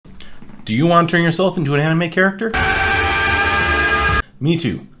Do you want to turn yourself into an anime character? Me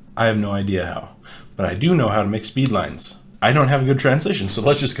too. I have no idea how. But I do know how to make speed lines. I don't have a good transition, so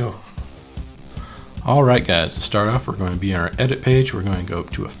let's just go. Alright guys, to start off we're going to be on our edit page. We're going to go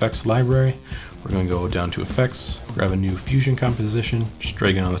to Effects Library. We're going to go down to Effects, grab a new Fusion composition, just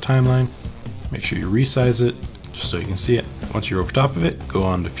drag it on the timeline. Make sure you resize it, just so you can see it. Once you're over top of it, go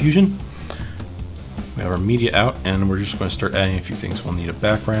on to Fusion. We have our media out, and we're just going to start adding a few things. We'll need a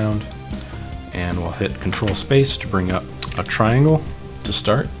background, and we'll hit Control Space to bring up a triangle to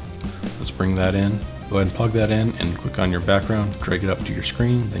start. Let's bring that in. Go ahead and plug that in and click on your background, drag it up to your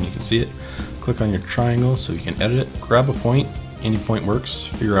screen, then you can see it. Click on your triangle so you can edit it. Grab a point, any point works,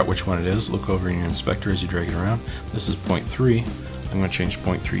 figure out which one it is, look over in your inspector as you drag it around. This is 0.3, I'm going to change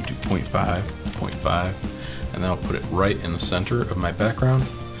 0.3 to 0.5, 0.5, and then I'll put it right in the center of my background.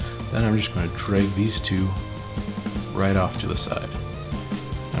 Then I'm just going to drag these two right off to the side.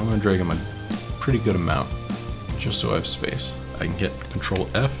 I'm going to drag them a pretty good amount, just so I have space. I can hit Control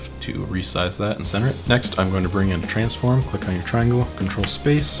F to resize that and center it. Next, I'm going to bring in a transform. Click on your triangle, Control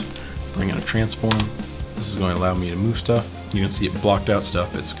Space, bring in a transform. This is going to allow me to move stuff. You can see it blocked out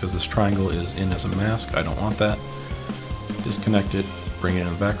stuff. It's because this triangle is in as a mask. I don't want that. Disconnect it, bring it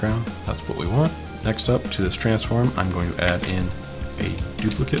in the background. That's what we want. Next up, to this transform, I'm going to add in a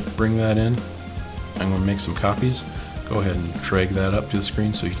duplicate. Bring that in. I'm going to make some copies. Go ahead and drag that up to the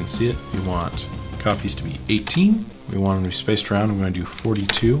screen so you can see it. You want copies to be 18. We want them to be spaced around. I'm going to do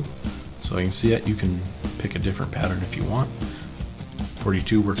 42 so I can see it. You can pick a different pattern if you want.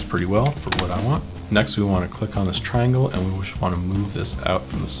 42 works pretty well for what I want. Next, we want to click on this triangle and we just want to move this out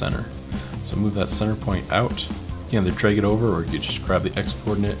from the center. So move that center point out. You can either drag it over or you just grab the X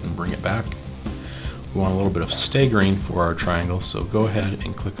coordinate and bring it back. We want a little bit of staggering for our triangle, so go ahead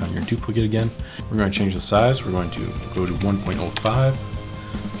and click on your duplicate again. We're going to change the size. We're going to go to 1.05.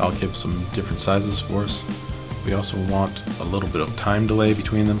 I'll give some different sizes for us. We also want a little bit of time delay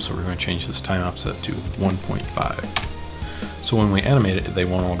between them, so we're going to change this time offset to 1.5. So when we animate it, they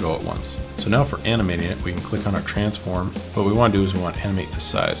won't all go at once. So now for animating it, we can click on our transform. What we want to do is we want to animate the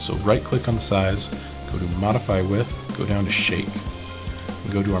size. So right click on the size, go to Modify Width, go down to Shake.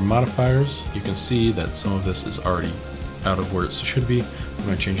 And go to our modifiers. You can see that some of this is already out of where it should be. I'm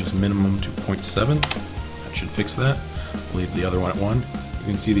going to change this minimum to 0.7. That should fix that. Leave the other one at 1. You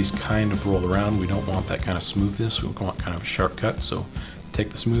can see these kind of roll around. We don't want that kind of smoothness. We want kind of a sharp cut. So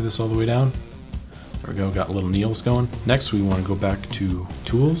take the smoothness all the way down. There we go, got little needles going. Next, we want to go back to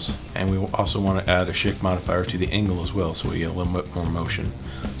Tools, and we also want to add a Shake modifier to the angle as well, so we get a little bit more motion.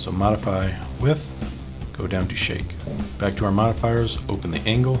 So Modify Width, go down to Shake. Back to our modifiers, open the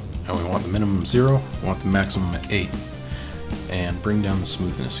angle, and we want the minimum 0, we want the maximum at 8. And bring down the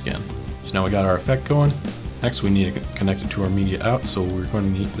smoothness again. So now we got our effect going. Next, we need to connect it to our media out, so we're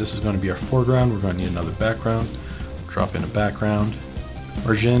going to need, this is going to be our foreground, we're going to need another background. Drop in a background,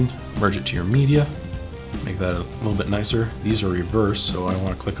 merge it to your media. Make that a little bit nicer. These are reversed, so I want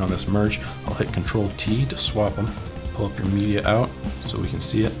to click on this merge. I'll hit Control T to swap them. Pull up your media out so we can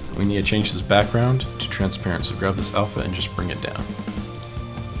see it. We need to change this background to transparent, so grab this alpha and just bring it down.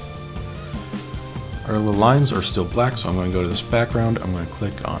 Our little lines are still black, so I'm going to go to this background. I'm going to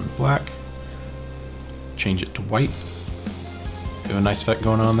click on black, change it to white. We have a nice effect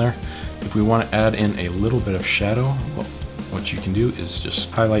going on there. If we want to add in a little bit of shadow, well, what you can do is just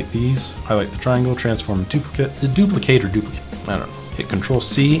highlight these, highlight the triangle, transform duplicate. Is it duplicate or duplicate? I don't know. Hit Control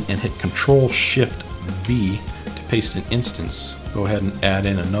C and hit Control Shift V to paste an instance. Go ahead and add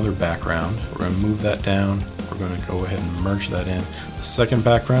in another background. We're going to move that down. We're going to go ahead and merge that in. The second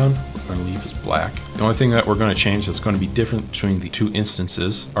background we're going to leave as black. The only thing that we're going to change that's going to be different between the two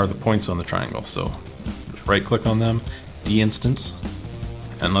instances are the points on the triangle. So just right click on them, de-instance.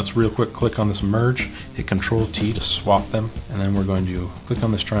 And let's real quick click on this merge, hit Control T to swap them, and then we're going to click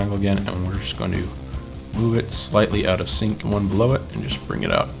on this triangle again, and we're just going to move it slightly out of sync, one below it, and just bring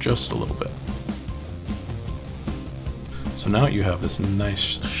it out just a little bit. So now you have this nice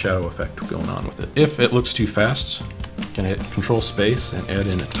shadow effect going on with it. If it looks too fast, you can hit Control Space and add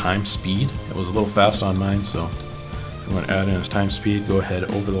in a time speed. It was a little fast on mine, so I'm going to add in a time speed. Go ahead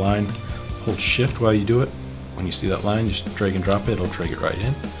over the line, hold Shift while you do it. When you see that line, just drag and drop it, it'll drag it right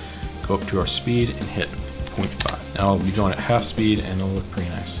in. Go up to our speed and hit 0.5. Now I'll be going at half speed and it'll look pretty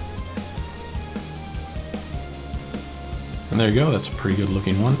nice. And there you go, that's a pretty good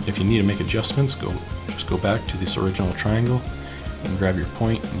looking one. If you need to make adjustments, just go back to this original triangle and grab your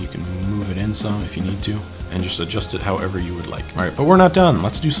point, and you can move it in some if you need to, and just adjust it however you would like. Alright, but we're not done.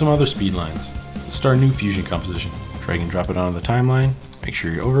 Let's do some other speed lines. Let's start a new Fusion composition. Drag and drop it onto the timeline, make sure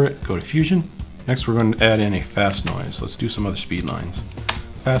you're over it, go to Fusion. Next we're going to add in a fast noise. Let's do some other speed lines.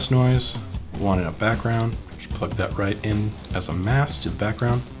 Fast noise, we wanted a background. Just plug that right in as a mask to the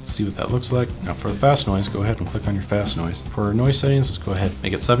background. Let's see what that looks like. Now for the fast noise, go ahead and click on your fast noise. For our noise settings, let's go ahead,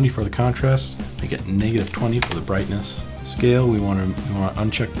 make it 70 for the contrast, make it -20 for the brightness. Scale, we want to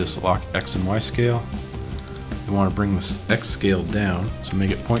uncheck this lock X and Y scale. We want to bring this X scale down, so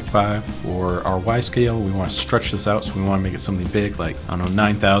make it 0.5. For our Y scale, we want to stretch this out, so we want to make it something big, like, I don't know,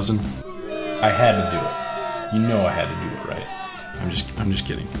 9,000. I had to do it. You know I had to do it, right? I'm just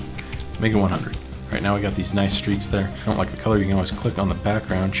kidding. Make it 100. Right now we got these nice streaks there. If you don't like the color, you can always click on the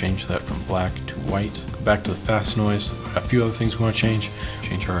background, change that from black to white. Go back to the fast noise. A few other things we want to change.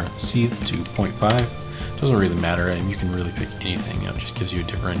 Change our seethe to 0.5. Doesn't really matter, and you can really pick anything. It just gives you a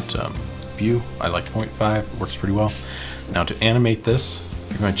different view. I like 0.5, it works pretty well. Now to animate this,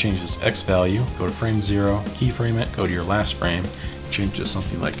 you're going to change this X value, go to frame 0, keyframe it, go to your last frame, change to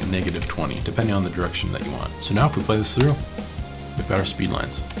something like a -20, depending on the direction that you want. So now if we play this through, we've got our speed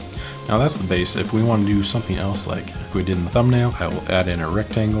lines. Now that's the base. If we want to do something else like we did in the thumbnail, I will add in a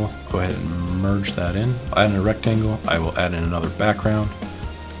rectangle, go ahead and merge that in. I'll add in a rectangle, I will add in another background.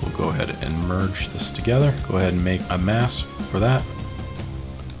 We'll go ahead and merge this together. Go ahead and make a mask for that.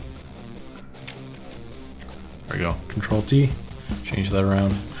 There we go, Control T, change that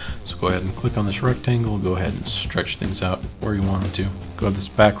around. So go ahead and click on this rectangle, go ahead and stretch things out where you want them to. Go to this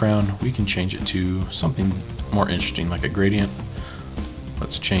background, we can change it to something more interesting like a gradient.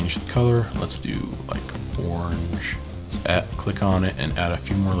 Let's change the color, let's do like orange. Let's click on it and add a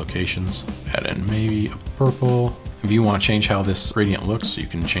few more locations. Add in maybe a purple. If you want to change how this gradient looks, you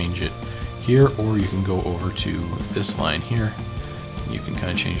can change it here, or you can go over to this line here. You can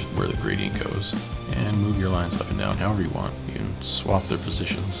kind of change where the gradient goes and move your lines up and down however you want. You can swap their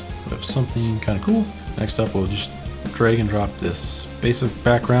positions. We have something kind of cool. Next up, we'll just drag and drop this basic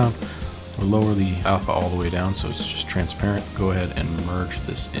background. We'll lower the alpha all the way down so it's just transparent. Go ahead and merge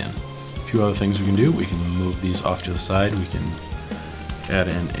this in. A few other things we can do. We can move these off to the side. We can add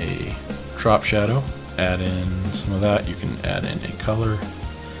in a drop shadow. Add in some of that. You can add in a color.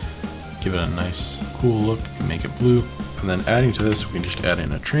 Give it a nice cool look and make it blue. And then adding to this, we can just add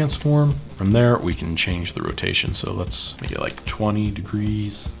in a transform. From there, we can change the rotation. So let's make it like 20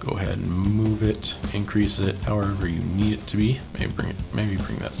 degrees. Go ahead and move it, increase it however you need it to be. Maybe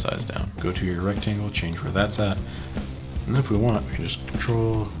bring that size down. Go to your rectangle, change where that's at. And if we want, we can just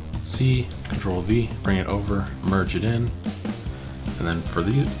Control C, Control V, bring it over, merge it in. And then for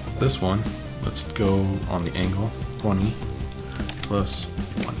this one, let's go on the angle 20 plus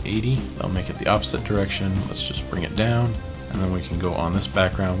 180. That'll make it the opposite direction. Let's just bring it down, and then we can go on this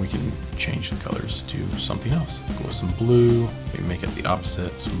background. We can change the colors to something else. Go with some blue, maybe make it the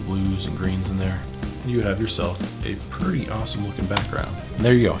opposite, some blues and greens in there. And you have yourself a pretty awesome looking background. And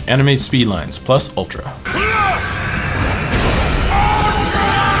there you go, animate speed lines plus ultra.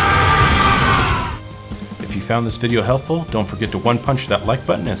 If you found this video helpful, don't forget to one punch that like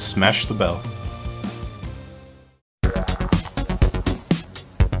button and smash the bell.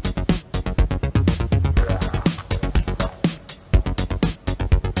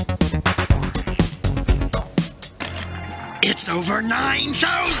 It's over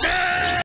 9,000!